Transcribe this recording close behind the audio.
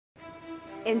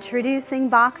Introducing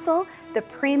Boxxle, the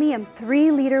premium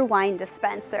 3-liter wine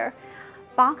dispenser.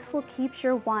 Boxxle keeps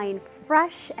your wine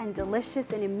fresh and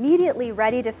delicious and immediately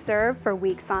ready to serve for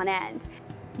weeks on end.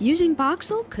 Using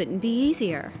Boxxle couldn't be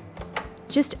easier.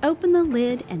 Just open the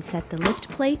lid and set the lift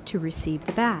plate to receive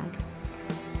the bag.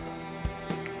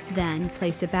 Then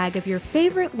place a bag of your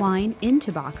favorite wine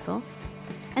into Boxxle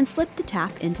and slip the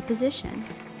tap into position.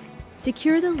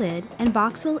 Secure the lid and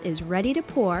Boxxle is ready to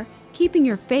pour, keeping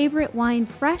your favorite wine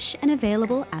fresh and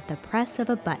available at the press of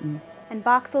a button. And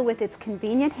Boxxle, with its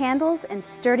convenient handles and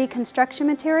sturdy construction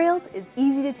materials, is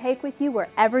easy to take with you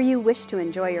wherever you wish to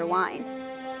enjoy your wine.